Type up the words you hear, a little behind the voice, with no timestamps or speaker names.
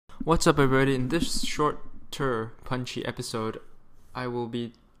What's up, everybody? In this shorter, punchy episode, we're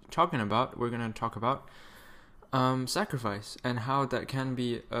going to talk about sacrifice and how that can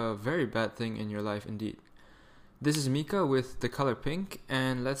be a very bad thing in your life indeed. This is Mika with the color pink,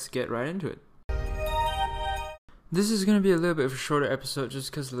 and let's get right into it. This is going to be a little bit of a shorter episode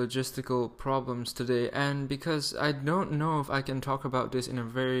just because of logistical problems today, and because I don't know if I can talk about this in a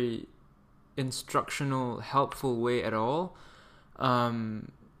very instructional, helpful way at all.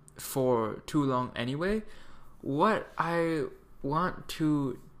 For too long anyway. What I want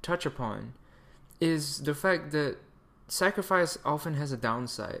to touch upon is the fact that sacrifice often has a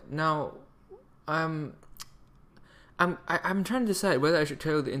downside. Now, I'm trying to decide whether I should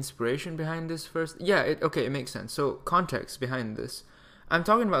tell you the inspiration behind this first. Yeah, it makes sense. So, context behind this. I'm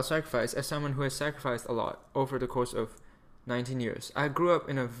talking about sacrifice as someone who has sacrificed a lot over the course of 19 years. I grew up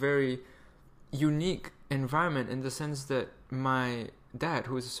in a very unique environment in the sense that my dad,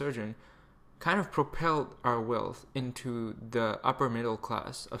 who is a surgeon, kind of propelled our wealth into the upper middle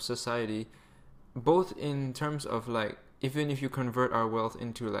class of society, both in terms of even if you convert our wealth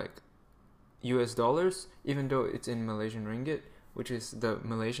into US dollars, even though it's in Malaysian ringgit, which is the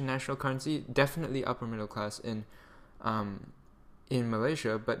Malaysian national currency, definitely upper middle class in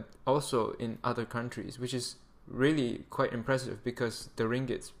Malaysia, but also in other countries, which is really quite impressive because the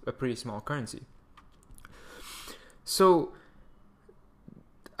ringgit's a pretty small currency. So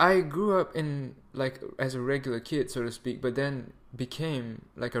I grew up in as a regular kid, so to speak, but then became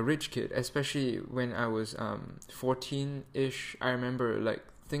a rich kid, especially when I was 14-ish. I remember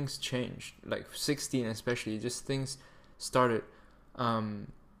things changed, 16 especially, just things started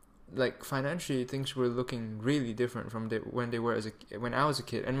financially things were looking really different from when I was a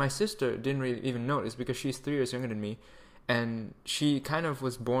kid. And my sister didn't really even notice because she's 3 years younger than me, and she kind of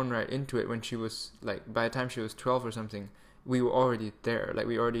was born right into it when she was by the time she was 12 or something. We were already there,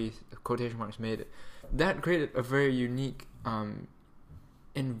 we already, quotation marks, made it. That created a very unique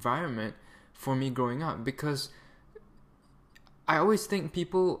environment for me growing up, because I always think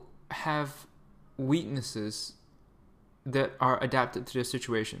people have weaknesses that are adapted to their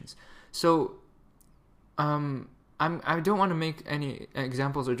situations. So I don't want to make any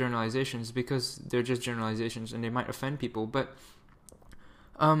examples or generalizations because they're just generalizations and they might offend people, but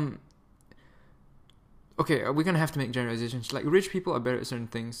okay, we're going to have to make generalizations. Rich people are better at certain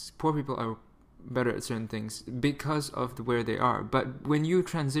things, poor people are better at certain things because of where they are. But when you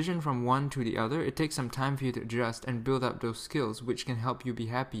transition from one to the other, it takes some time for you to adjust and build up those skills, which can help you be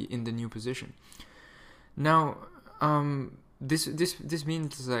happy in the new position. Now, this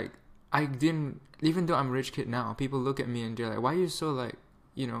means I didn't, even though I'm a rich kid now, people look at me and they're like, why are you so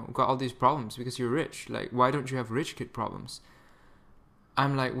got all these problems because you're rich? Why don't you have rich kid problems?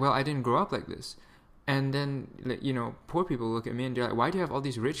 I'm like, well, I didn't grow up like this. And then, poor people look at me and they're like, why do you have all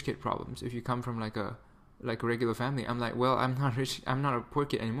these rich kid problems if you come from a regular family? I'm like, well, I'm not rich, I'm not a poor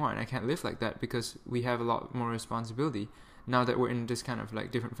kid anymore, and I can't live like that because we have a lot more responsibility now that we're in this kind of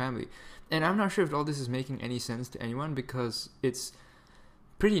different family. And I'm not sure if all this is making any sense to anyone because it's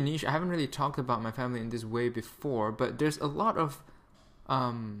pretty niche. I haven't really talked about my family in this way before, but there's a lot of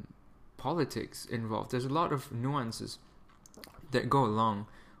politics involved. There's a lot of nuances that go along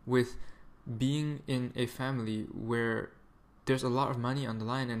with being in a family where there's a lot of money on the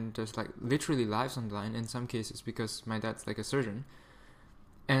line, and there's literally lives on the line in some cases, because my dad's a surgeon,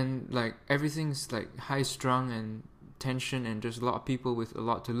 and everything's high strung and tension, and there's a lot of people with a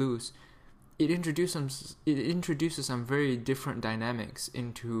lot to lose. It introduces some very different dynamics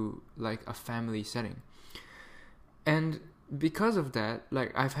into a family setting. And because of that,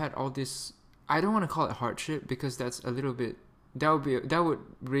 I've had all this, I don't want to call it hardship because that's a little bit, that would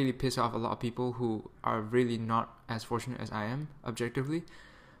really piss off a lot of people who are really not as fortunate as I am objectively.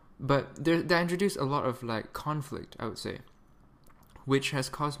 But that introduced a lot of conflict, I would say, which has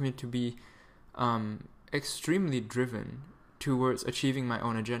caused me to be extremely driven towards achieving my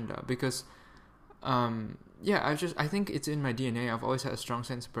own agenda, because I think it's in my DNA. I've always had a strong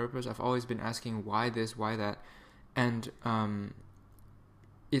sense of purpose. I've always been asking why this, why that, and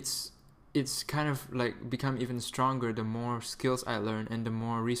it's kind of become even stronger the more skills I learn and the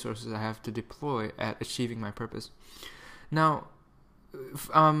more resources I have to deploy at achieving my purpose. Now,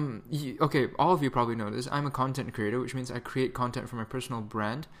 all of you probably know this. I'm a content creator, which means I create content for my personal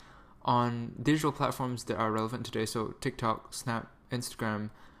brand on digital platforms that are relevant today. So TikTok, Snap,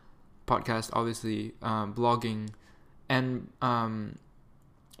 Instagram, podcast, obviously, blogging, and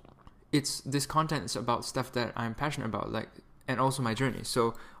this content is about stuff that I'm passionate about, and also my journey.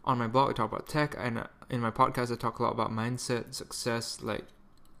 So on my blog I talk about tech, and in my podcast I talk a lot about mindset, success,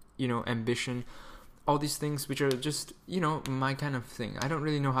 ambition. all these things which are just, my kind of thing. I don't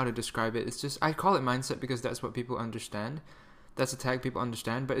really know how to describe it. It's just, I call it mindset because that's what people understand. That's a tag people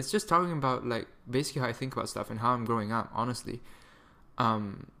understand. But it's just talking about, like, basically how I think about stuff and how I'm growing up, honestly.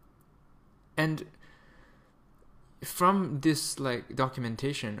 And from this, like,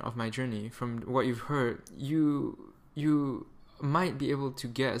 documentation of my journey, from what you've heard, you might be able to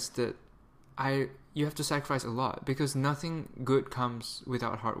guess that you have to sacrifice a lot, because nothing good comes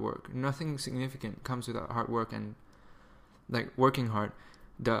without hard work. Nothing significant comes without hard work and, like, working hard.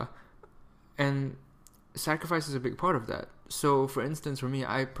 And sacrifice is a big part of that. So, for instance, for me,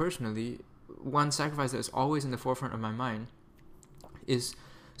 I personally, one sacrifice that is always in the forefront of my mind is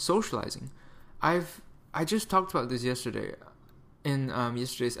socializing. I just talked about this yesterday in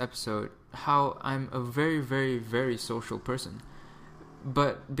yesterday's episode, how I'm a very, very, very social person.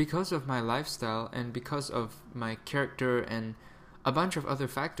 But because of my lifestyle and because of my character and a bunch of other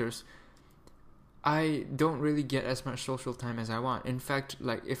factors, I don't really get as much social time as I want. In fact,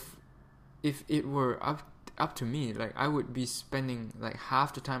 like, if it were up to me, like, I would be spending, like,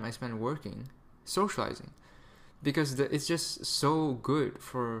 half the time I spend working socializing, because it's just so good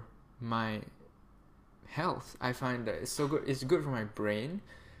for my health. I find that it's so good. It's good for my brain,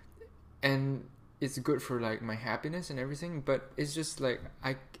 and it's good for, like, my happiness and everything. But it's just like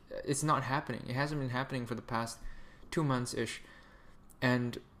it's not happening. It hasn't been happening for the past 2 months ish,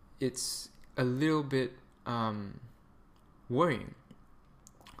 and it's a little bit worrying.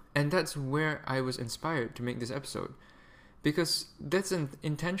 And that's where I was inspired to make this episode, because that's an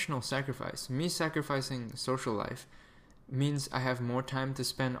intentional sacrifice. Me sacrificing social life means I have more time to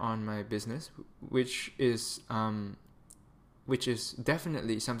spend on my business, which is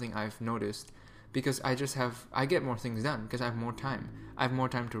definitely something I've noticed, because I get more things done because I have more time. I have more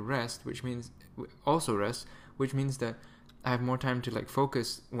time to rest, which means that I have more time to, like,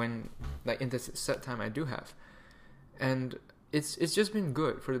 focus when, like, in the set time I do have. And it's just been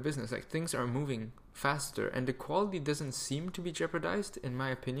good for the business. Like, things are moving faster, and the quality doesn't seem to be jeopardized, in my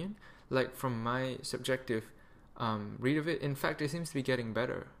opinion, like, from my subjective read of it. In fact, it seems to be getting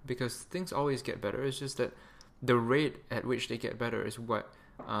better, because things always get better. It's just that the rate at which they get better is what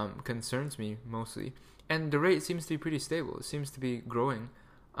concerns me mostly. And the rate seems to be pretty stable. It seems to be growing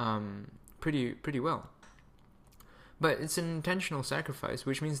pretty well. But it's an intentional sacrifice,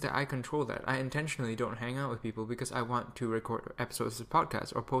 which means that I control that. I intentionally don't hang out with people because I want to record episodes of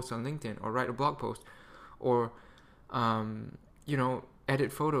podcasts, or post on LinkedIn, or write a blog post, or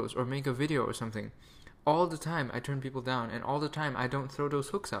edit photos, or make a video or something. All the time I turn people down, and all the time I don't throw those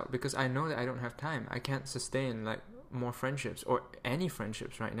hooks out, because I know that I don't have time. I can't sustain, like, more friendships, or any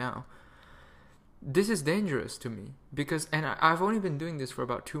friendships right now. This is dangerous to me, because, and I've only been doing this for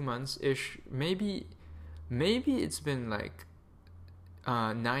about 2 months ish. Maybe it's been, like,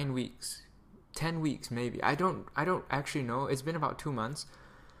 9 weeks, 10 weeks, maybe. I don't actually know. It's been about 2 months,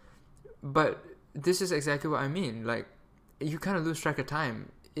 but this is exactly what I mean. Like, you kind of lose track of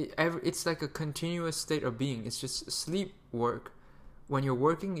time. It's like a continuous state of being. It's just sleep, work. When you're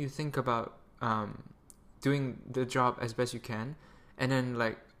working, you think about doing the job as best you can, and then,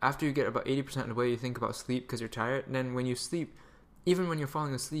 like, after you get about 80% of the way, you think about sleep because you're tired. And then when you sleep, even when you're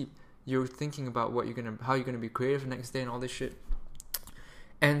falling asleep, you're thinking about how you're gonna be creative the next day and all this shit.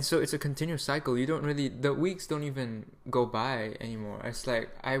 And so it's a continuous cycle. The weeks don't even go by anymore. It's like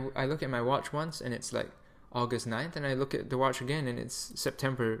I look at my watch once and it's like August 9th, and I look at the watch again and it's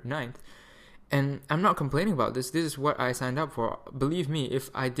September 9th. And I'm not complaining about this. This is what I signed up for. Believe me, if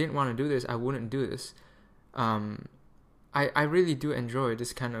I didn't want to do this, I wouldn't do this. I really do enjoy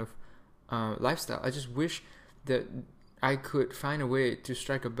this kind of lifestyle. I just wish that I could find a way to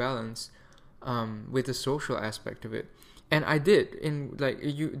strike a balance with the social aspect of it. And I did.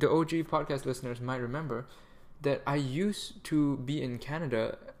 The OG podcast listeners might remember that I used to be in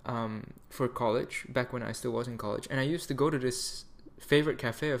Canada for college, back when I still was in college. And I used to go to this favorite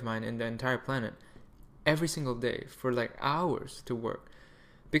cafe of mine in the entire planet every single day for, like, hours to work,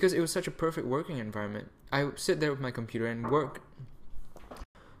 because it was such a perfect working environment. I would sit there with my computer and work.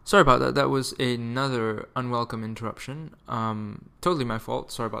 Sorry about that. That was another unwelcome interruption. Totally my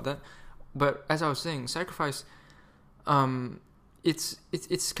fault. Sorry about that. But as I was saying, sacrifice,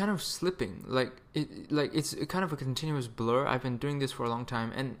 it's kind of slipping. It's kind of a continuous blur. I've been doing this for a long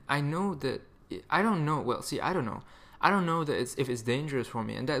time, and I know that I don't know. Well, see, I don't know. I don't know that if it's dangerous for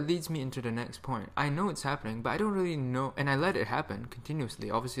me, and that leads me into the next point. I know it's happening, but I don't really know, and I let it happen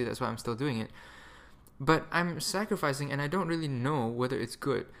continuously. Obviously, that's why I'm still doing it. But I'm sacrificing, and I don't really know whether it's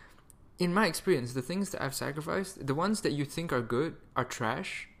good. In my experience, the things that I've sacrificed, the ones that you think are good, are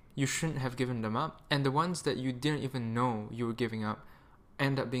trash. You shouldn't have given them up. And the ones that you didn't even know you were giving up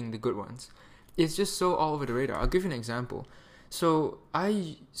end up being the good ones. it's just so all over the radar. I'll give you an example. So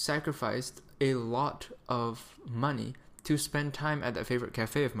I sacrificed a lot of money to spend time at that favorite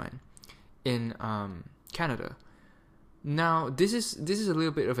cafe of mine in Canada. Now this is a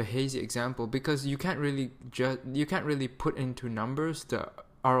little bit of a hazy example because you can't really put into numbers the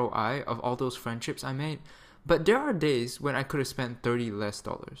ROI of all those friendships I made. But there are days when I could have spent $30 less.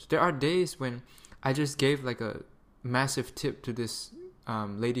 There are days when I just gave like a massive tip to this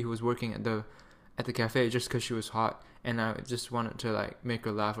lady who was working at the cafe just because she was hot, and I just wanted to like make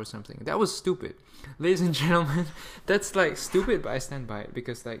her laugh or something. That was stupid, ladies and gentlemen. That's like stupid, but I stand by it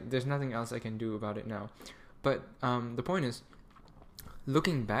because like there's nothing else I can do about it now. But the point is,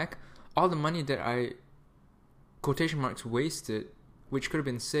 looking back, all the money that I quotation marks wasted, which could have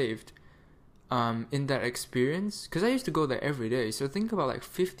been saved in that experience, because I used to go there every day. So think about like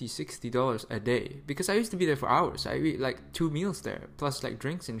 $50-$60 a day, because I used to be there for hours. I eat like 2 meals there plus like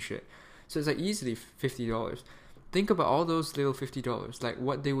drinks and shit. So it's like easily $50. Think about all those little $50, like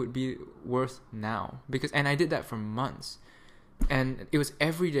what they would be worth now. And I did that for months, and it was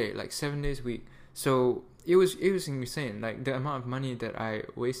every day, like 7 days a week. So it was insane, like the amount of money that I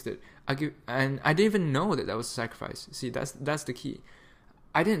wasted. And I didn't even know that was a sacrifice. See, that's the key.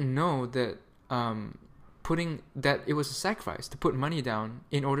 I didn't know that that it was a sacrifice to put money down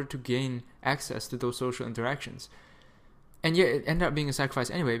in order to gain access to those social interactions. And yet it ended up being a sacrifice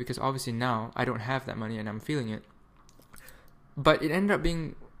anyway, because obviously now I don't have that money and I'm feeling it. But it ended up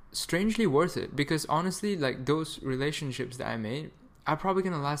being strangely worth it, because honestly, like those relationships that I made are probably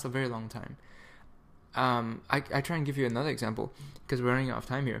going to last a very long time. I try and give you another example because we're running out of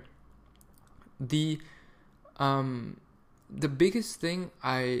time here. The biggest thing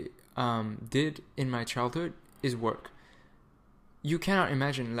I did in my childhood is work. You cannot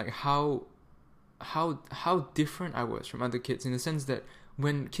imagine like how different I was from other kids, in the sense that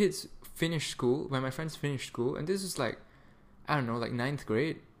when my friends finished school, and this is like, I don't know, like 9th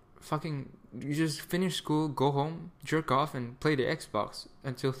grade, you just finish school, go home, jerk off, and play the Xbox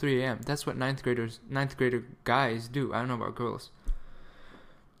until 3 a.m. That's what 9th grader guys do. I don't know about girls.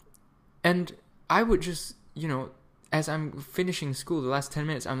 And I would just, as I'm finishing school, the last 10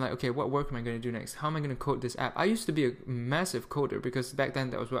 minutes, I'm like, okay, what work am I going to do next? How am I going to code this app? I used to be a massive coder because back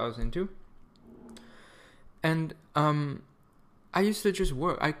then that was what I was into. And I used to just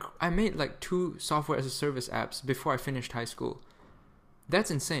work. I made like 2 software as a service apps before I finished high school. That's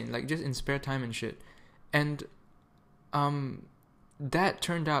insane, like just in spare time and shit. And that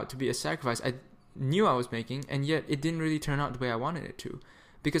turned out to be a sacrifice I knew I was making, and yet it didn't really turn out the way I wanted it to,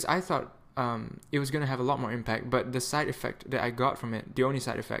 because I thought it was going to have a lot more impact. But the side effect that I got from it, the only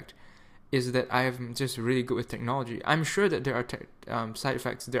side effect, is that I am just really good with technology. I'm sure that there are side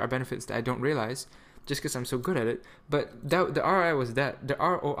effects, there are benefits that I don't realize just because I'm so good at it. But the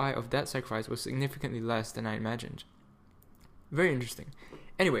ROI of that sacrifice was significantly less than I imagined. Very interesting.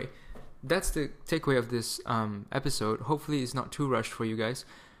 Anyway, that's the takeaway of this episode. Hopefully it's not too rushed for you guys.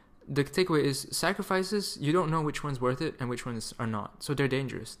 The takeaway is sacrifices, you don't know which one's worth it and which ones are not. So they're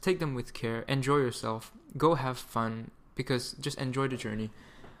dangerous. Take them with care. Enjoy yourself. Go have fun, because just enjoy the journey.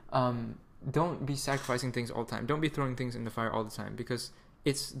 Don't be sacrificing things all the time. Don't be throwing things in the fire all the time, because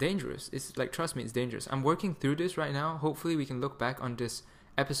it's dangerous. It's like, trust me, it's dangerous. I'm working through this right now. Hopefully we can look back on this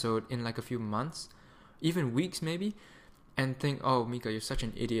episode in like a few months, even weeks maybe, and think, oh, Mika, you're such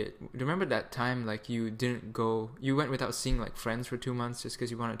an idiot. Remember that time like you went without seeing like friends for 2 months just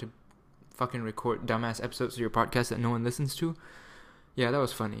because you wanted to fucking record dumbass episodes of your podcast that no one listens to? Yeah, that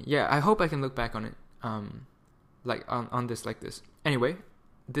was funny. Yeah, I hope I can look back on it like on this like this. Anyway,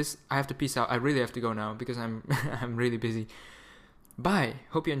 I have to peace out. I really have to go now because I'm I'm really busy. Bye.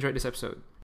 Hope you enjoyed this episode.